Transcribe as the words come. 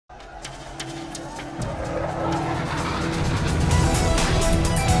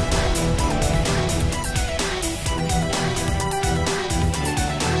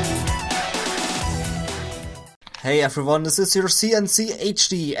Hey everyone, this is your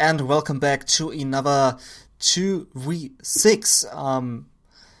cncHD and welcome back to another 2v6.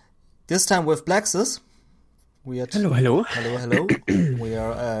 This time with Blaxis. We are Hello. We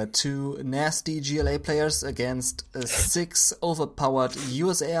are two nasty GLA players against 6 overpowered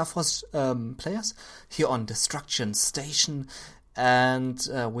US Air Force players here on Destruction Station. And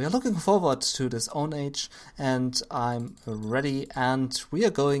we are looking forward to this own age, and I'm ready, and we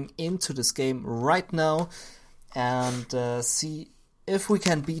are going into this game right now and see if we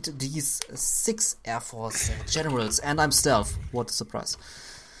can beat these 6 Air Force generals. And I'm stealth. What a surprise.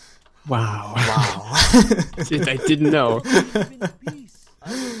 Wow. I didn't know.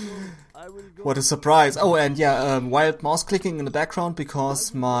 What a surprise. Oh, and yeah, wild mouse clicking in the background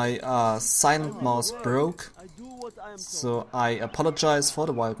because my silent mouse broke. So I apologize for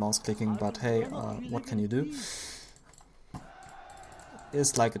the wild mouse clicking, but hey, what can you do?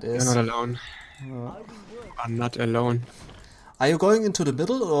 It's like it is. You're not alone. I'm not alone. Are you going into the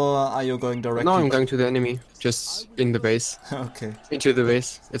middle or are you going directly? No, I'm going to the enemy. Just in the base. Okay. Into the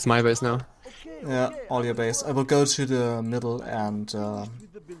base. It's my base now. Yeah, all your base. I will go to the middle and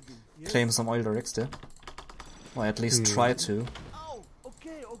claim some oil directs there. Or at least try to.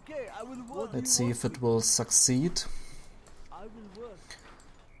 Let's see if it will succeed.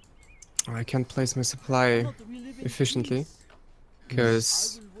 I can't place my supply efficiently.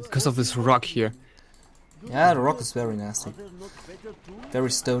 Because of this rock here. Yeah, the rock is very nasty.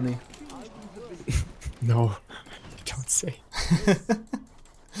 Very stony. No, don't say.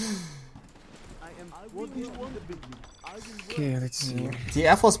 Okay, let's see. The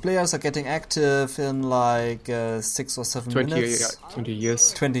Air Force players are getting active in like 6 or 7 minutes. 20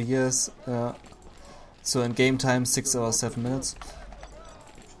 years. 20 years. So in game time, 6 or 7 minutes.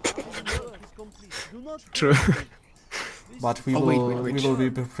 True. But we will be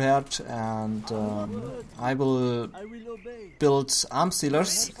prepared, and I will build arm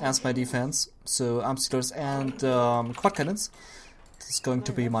stealers as my defense. So arm stealers and quad cannons. This is going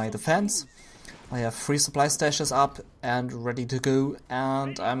to be my defense. I have 3 supply stashes up and ready to go,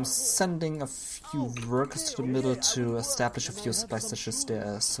 and I'm sending a few workers to the middle to establish a few supply stashes there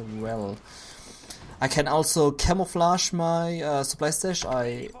as well. I can also camouflage my supply stash.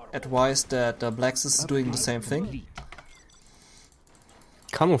 I advise that Blaxis is doing the same thing.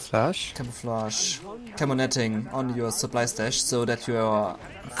 Camouflage? Camouflage. Camonetting on your supply stash so that your...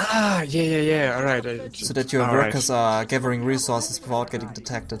 Ah, yeah, alright. So that your workers are gathering resources without getting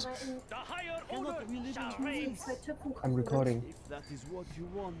detected. I'm recording.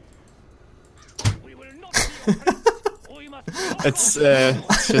 It's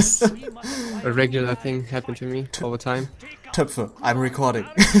just a regular thing happened to me all the time. Töpfe, I'm recording.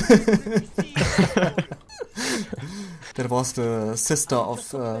 That was the sister of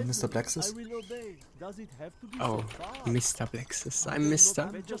Mr. Blaxis. Oh, Mr. Blaxis. I'm Mr.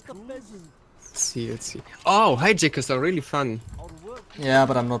 Let's see. Oh, hijackers are really fun. Yeah,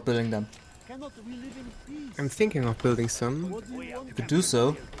 but I'm not building them. I'm thinking of building some. You could do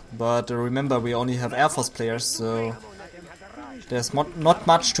so, but remember we only have Air Force players, so there's not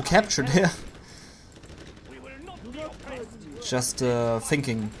much to capture there. Just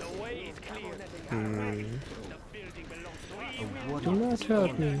thinking. Do not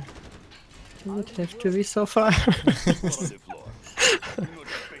hurt me. Do not have to be so far.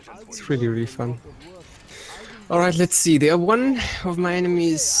 It's really fun. Alright, let's see. There are one of my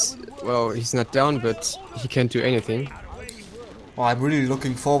enemies. Well, he's not down, but he can't do anything. Oh, I'm really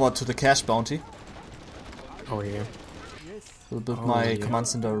looking forward to the cash bounty. Oh yeah. We'll build my command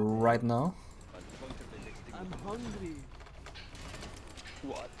center right now. I'm hungry.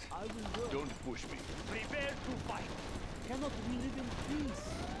 What? Don't push me. Prepare to fight. Cannot we live in peace?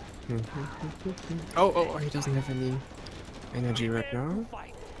 Oh, he doesn't have any energy right now.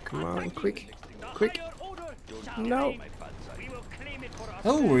 Come on, quick. No.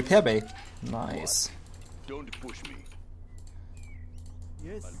 Oh, repair bay. Nice. Don't push me.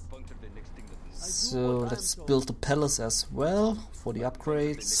 Yes. So let's build the palace as well for the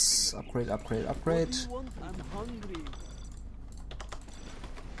upgrades. Upgrade. I'm hungry.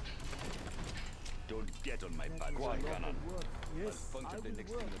 Don't get on my back. Yes, I will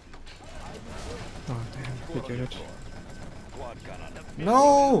work. Oh damn, we did it.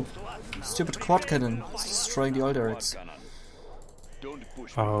 No! Stupid quad cannon. It's destroying the oil turrets.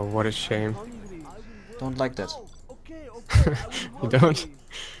 Oh, what a shame. Don't like that. You don't?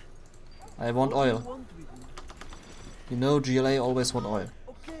 I want oil. You know GLA always want oil.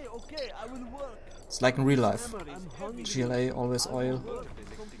 It's like in real life. GLA always oil.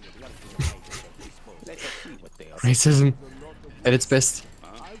 Racism at its best.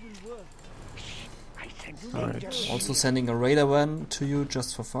 Alright. Also sending a radar van to you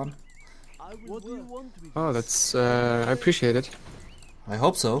just for fun. Oh, that's I appreciate it. I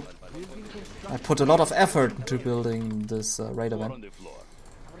hope so. I put a lot of effort into building this radar van.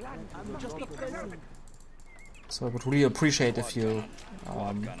 So I would really appreciate if you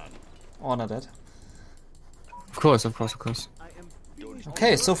honor that. Of course, of course, of course.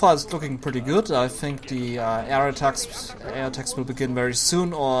 Okay, so far it's looking pretty good. I think the air attacks will begin very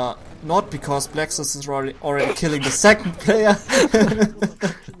soon, or not, because Blaxus is already killing the second player.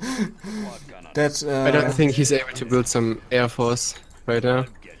 That I don't think he's able to build some air force right now.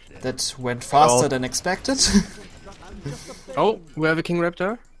 that went faster than expected. Oh, we have a King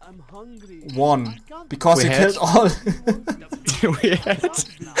Raptor. One, because We he had. killed all. We had.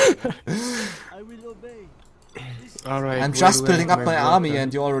 Alright. I'm just building up my army,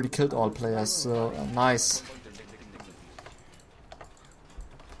 and you already killed all players. So nice.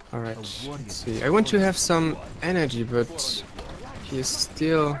 Alright, let's see. I want to have some energy, but he is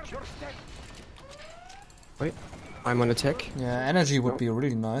still... Wait, I'm on attack. Yeah, energy would be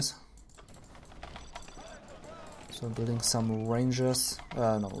really nice. So I'm building some rangers,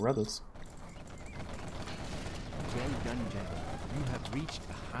 no, rebels. Well done, gentlemen. You have reached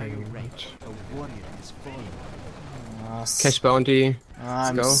a higher rank. A warrior has fallen. Cash bounty.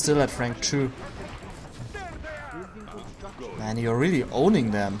 I'm go. still at rank 2. Man, you're really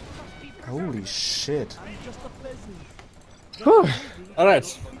owning them. Holy shit. Alright,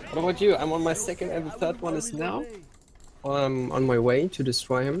 what about you? I'm on my second and the third one is now. I'm on my way to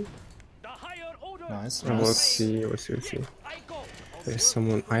destroy him. Nice, And we'll nice. see, we'll see, we'll see. There's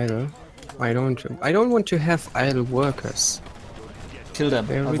someone idle. I don't want to have idle workers. Kill them.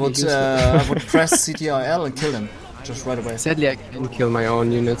 They're I really would, useless. I would press CTRL and kill them. Just right away. Sadly, I can kill my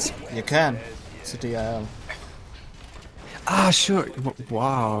own units. You can. CTRL. Ah, sure.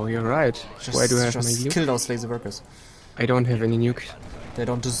 Wow, you're right. Why do I have my just nuke? kill those lazy workers. I don't have any nuke. They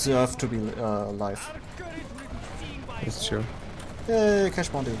don't deserve to be alive. That's true. Yay, cash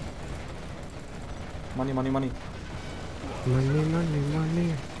bounty. Money, money, money. Money, money,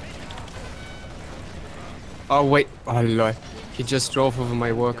 money. Oh, wait. Oh, lol. He just drove over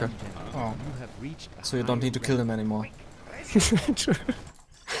my worker. Oh, You have reached a so you don't need to kill them anymore. True.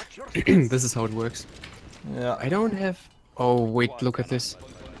 This is how it works. Yeah. I don't have... Oh, wait, look at this.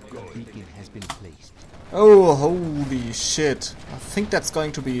 beacon has been placed. Oh, holy shit. I think that's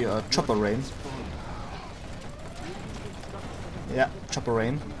going to be a chopper rain. Yeah, chopper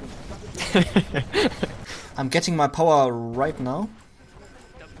rain. I'm getting my power right now.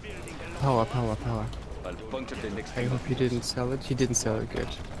 Power, power, power. I'll puncture the next I hope he didn't sell it. He didn't sell it good.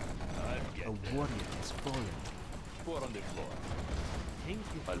 A warrior has fallen. 4 on the floor.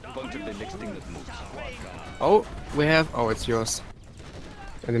 I'll puncture the next thing that moves. Oh, we have... Oh, it's yours.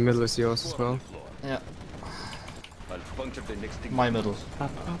 And the middle is yours as well. Yeah, I'll puncture the next thing. my middle.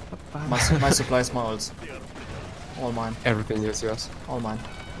 My supplies, my ults. All mine. Everything is yours. All mine.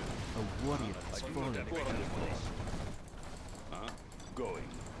 A warrior has fallen. Going.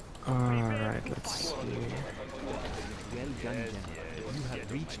 Alright, let's see. Well done, gentlemen. You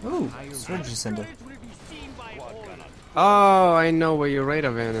have reached a Oh, higher strategy center. Oh, I know where your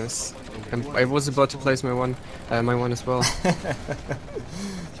radar van is. I was about to place my one as well.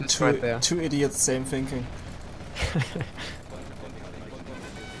 Just right there. Two idiots, same thinking.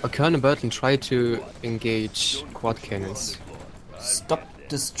 Colonel Burton tried to engage quad cannons. Stop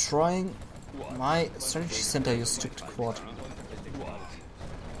destroying my strategy center, you stupid quad.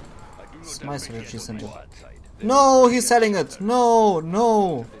 It's my strategy center. No, he's selling it. No,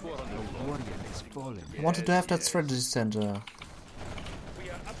 no. A warrior has fallen. I wanted to have that strategy center.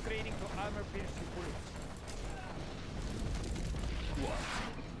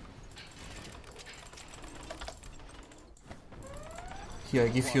 Here, I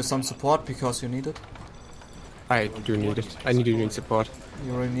give you some support because you need it. I do need it. I need support.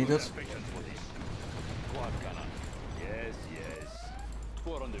 You really need it. Yes, yes.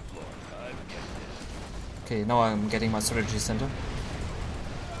 4 on the floor. I'll get this. Okay, now I'm getting my strategy center.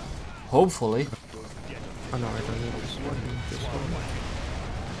 Hopefully. Oh no, I don't need this one. This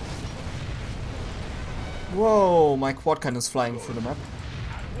one. Whoa, my quad cannon is flying through the map.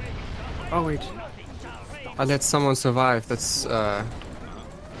 Oh wait. I let someone survive. That's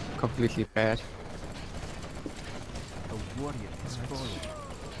completely bad. A warrior has fallen.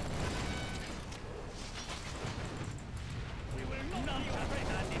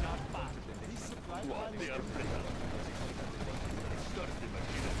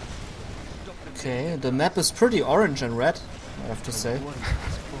 Okay, the map is pretty orange and red, I have to say.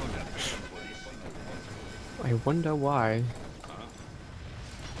 I wonder why.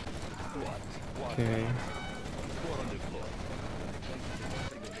 Okay.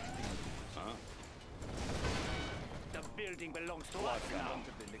 The building belongs to us now.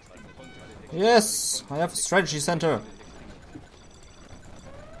 Yes, I have a strategy center.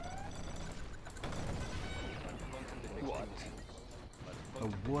 A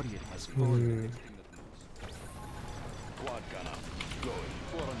warrior has fallen. Quad gunner. Going.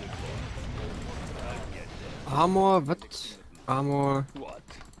 400 floor. I'll get there. Armor, what? Armor. What?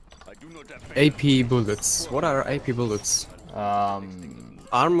 I do not have AP bullets. What are AP bullets?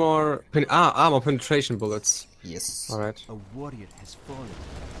 Armor. Armor penetration bullets. Yes. Alright. A warrior has fallen.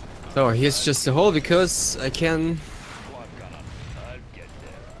 So here's just a hole because I can. quad gunner. I'll get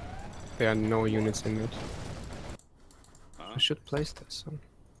there. There are no units in it. I should place this one.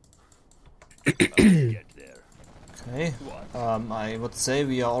 Get there. Okay. I would say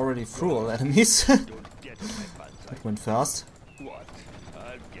we are already through all enemies. Don't get on my bad side. That went fast. What?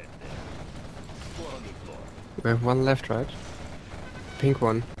 I'll get there. 400 floor. We have one left, right? Pink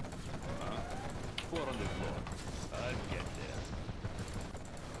one. 400 floor. I'll get there.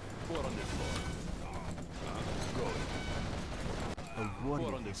 400 floor. Going. A warrior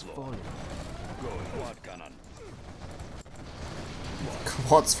 400 has floor. fallen. Going. Quad cannon.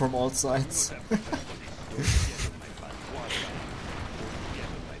 Quads from all sides.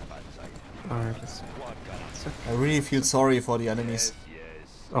 Alright, let's see. I really feel sorry for the enemies.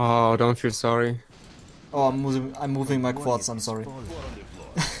 Oh, don't feel sorry. Oh, I'm moving my quads, I'm sorry.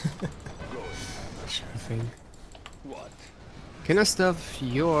 Sure thing. What? Can I stuff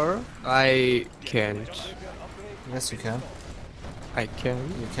your? I can't. Yes, you can. I can.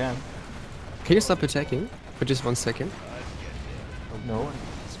 You can. Can you stop attacking for just 1 second? No.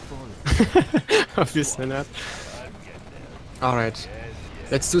 Obviously not. Alright.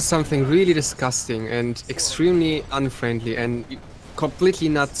 Let's do something really disgusting and extremely unfriendly and completely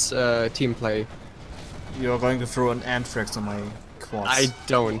not team play. You're going to throw an anthrax on my quads.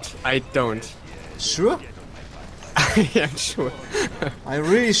 I don't. Sure? I am sure. I'm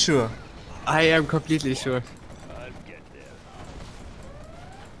really sure. I am completely sure. I'll get there.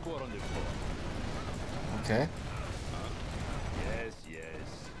 400 floor. Okay. Yes,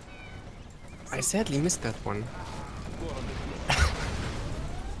 yes. I sadly missed that one. 400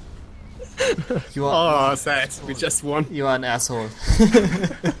 You are Oh, sad. We just won. you are an asshole.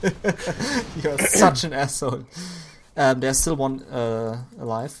 You are such an asshole. There's still one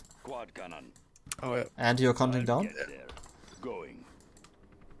alive, quad cannon. Oh, yeah. and you're counting down. Get there. Going.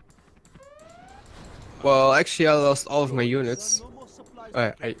 Well, actually, I lost all of my units.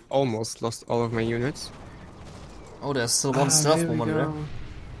 I almost lost all of my units. Oh, there's still one stealth there we bomber there. go.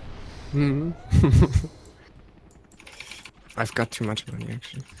 Hmm. I've got too much money,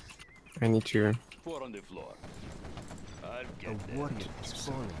 actually. I need to. 400 floor. I'll A get there. warrior has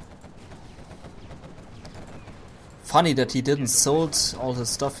fallen. Funny that he didn't sold all his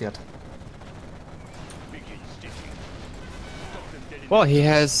stuff yet. Begin sticking. Stop them dead in Well, he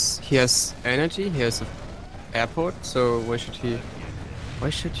has energy. He has an airport. So why should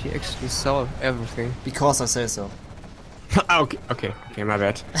he actually sell everything? Because I say so. Okay, my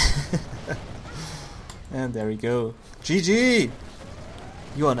bad. And there we go. GG!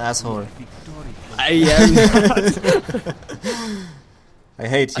 You're an asshole. Victory. I am not. I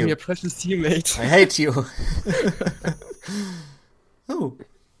hate I'm you. your precious teammate. I hate you. Oh,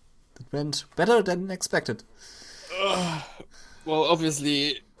 that went better than expected. Well,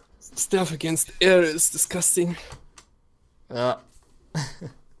 obviously, stuff against air is disgusting.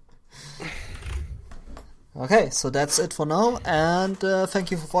 Okay, so that's it for now, and thank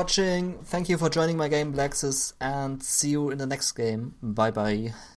you for watching, thank you for joining my game Blaxis, and see you in the next game. Bye bye.